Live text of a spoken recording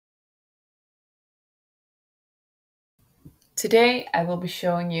Today I will be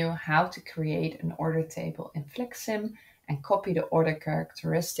showing you how to create an order table in FlexSim and copy the order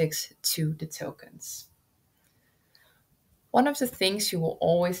characteristics to the tokens. One of the things you will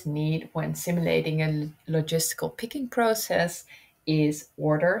always need when simulating a logistical picking process is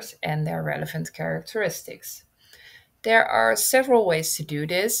orders and their relevant characteristics. There are several ways to do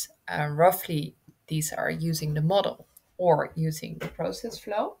this. Roughly, these are using the model or using the process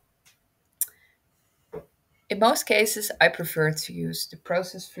flow. In most cases, I prefer to use the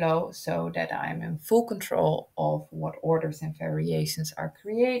process flow so that I'm in full control of what orders and variations are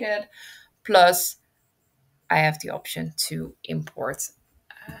created. Plus, I have the option to import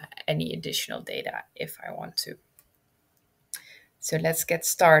any additional data if I want to. So let's get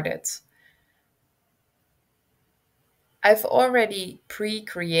started. I've already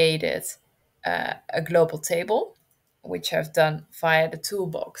pre-created a global table, which I've done via the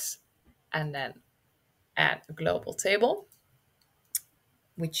toolbox, and then add a global table,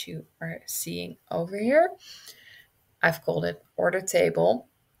 which you are seeing over here. I've called it order table,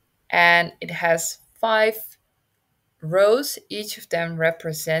 and it has 5 rows, each of them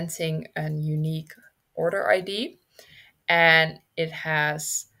representing a unique order ID. And it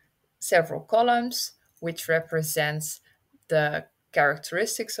has several columns, which represents the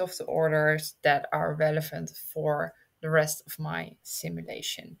characteristics of the orders that are relevant for the rest of my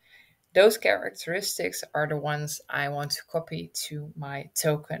simulation. Those characteristics are the ones I want to copy to my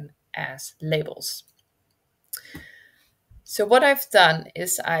token as labels. So what I've done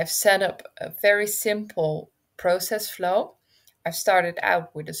is I've set up a very simple process flow. I've started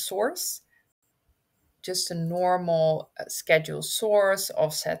out with a source, just a normal schedule source,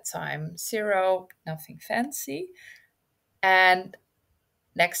 offset time 0, nothing fancy. And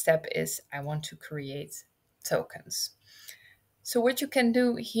next step is I want to create tokens. So what you can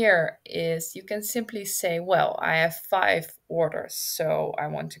do here is you can simply say, well, I have 5 orders, so I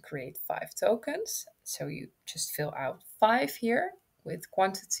want to create 5 tokens. So you just fill out 5 here with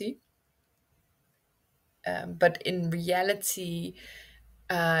quantity. But in reality,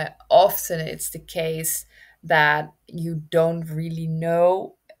 often it's the case that you don't really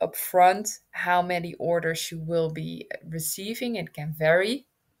know upfront how many orders you will be receiving. It can vary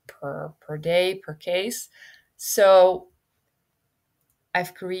per day, per case. So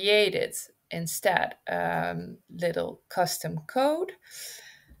I've created instead little custom code,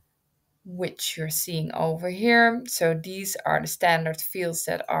 which you're seeing over here. So these are the standard fields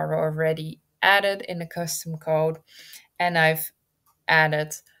that are already added in the custom code. And I've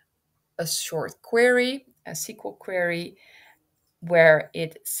added a short query, a SQL query, where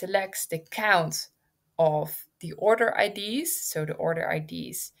it selects the count of the order IDs. So the order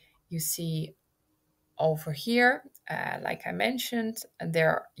IDs you see over here, like I mentioned, and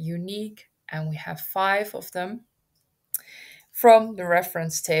they're unique, and we have 5 of them from the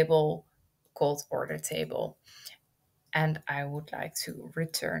reference table called order table. And I would like to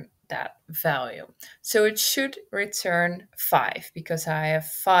return that value. So it should return 5 because I have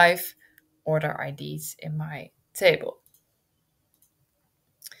 5 order IDs in my table.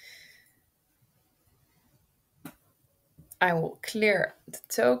 I will clear the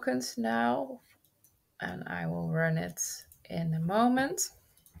tokens now, and I will run it in a moment.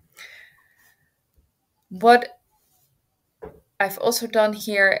 What I've also done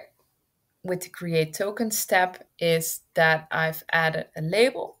here with the create token step is that I've added a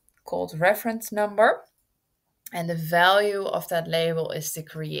label called reference number. And the value of that label is the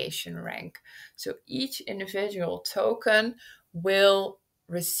creation rank. So each individual token will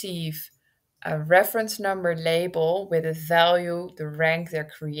receive a reference number label with a value, the rank they're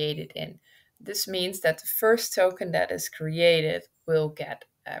created in. This means that the first token that is created will get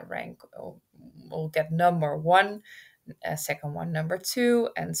a rank, will get number 1, a second one number 2,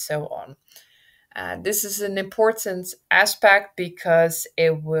 and so on. This is an important aspect because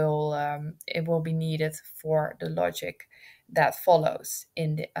it will be needed for the logic that follows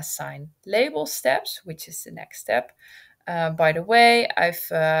in the assign label steps, which is the next step. By the way,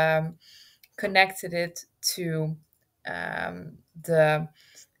 I've connected it to the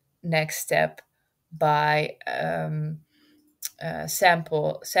next step by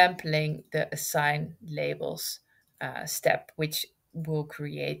sampling the assign labels step, which will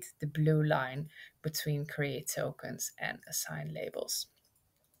create the blue line between create tokens and assign labels.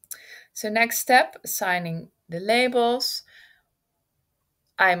 So next step, assigning the labels.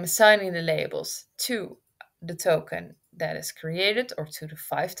 I'm assigning the labels to the token that is created, or to the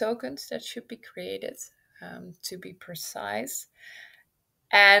 5 tokens that should be created, to be precise.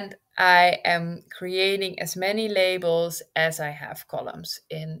 And I am creating as many labels as I have columns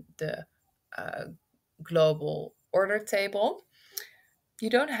in the global order table. You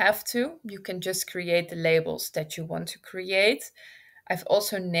don't have to, you can just create the labels that you want to create. I've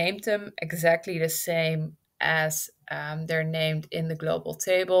also named them exactly the same as they're named in the global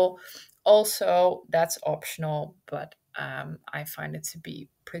table. Also, that's optional, but I find it to be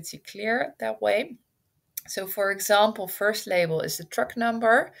pretty clear that way. So, for example, first label is the truck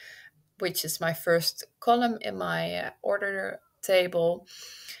number, which is my first column in my order table.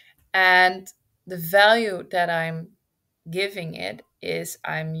 And the value that I'm giving it is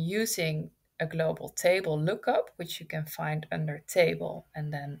I'm using a global table lookup, which you can find under table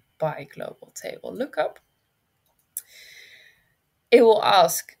and then by global table lookup. It will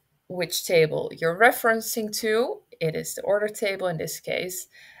ask which table you're referencing to. It is the order table in this case.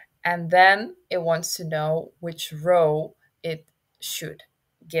 And then it wants to know which row it should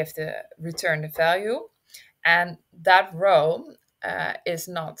give the return the value. And that row is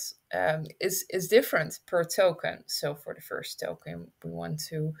not is different per token. So for the first token, we want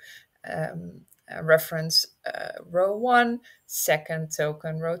to reference row one, second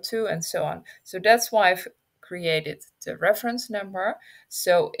token row two, and so on. So that's why I've created the reference number.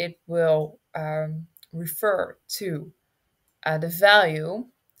 So it will refer to the value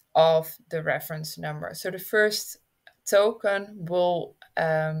of the reference number. So the first token will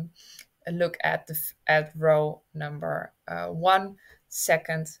look at at row number one,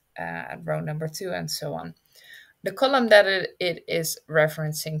 second at row number two, and so on. The column that it is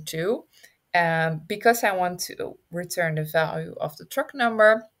referencing to, because I want to return the value of the truck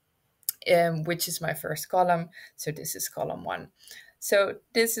number, which is my first column. So this is column one. So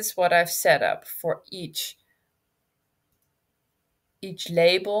this is what I've set up for each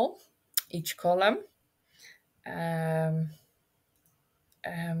label, each column.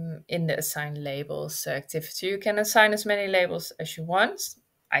 In the assign labels activity. You can assign as many labels as you want.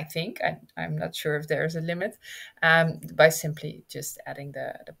 I think I'm not sure if there's a limit, by simply just adding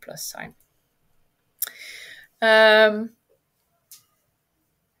the plus sign. And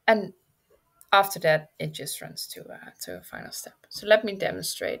after that, it just runs to a final step. So let me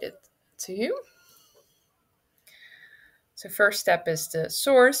demonstrate it to you. So first step is the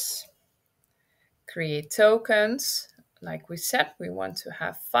source, create tokens. Like we said, we want to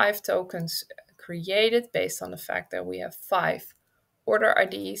have 5 tokens created based on the fact that we have 5 order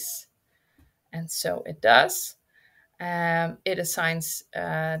IDs. And so it does. It assigns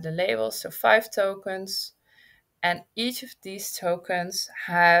the labels, so 5 tokens. And each of these tokens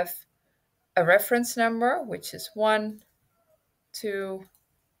have a reference number, which is 1, 2,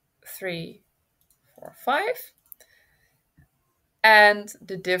 3, 4, 5. And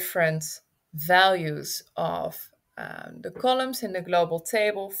the different values of the columns in the global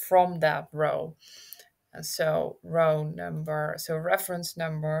table from that row. And so reference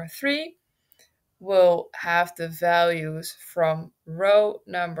number 3 will have the values from row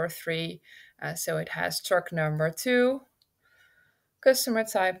number 3. So it has truck number 2, customer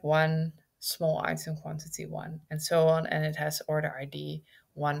type 1, small item quantity 1, and so on. And it has order ID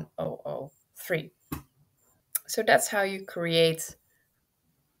 1003. So that's how you create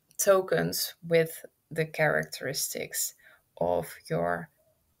tokens with the characteristics of your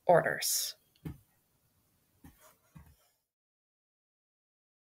orders.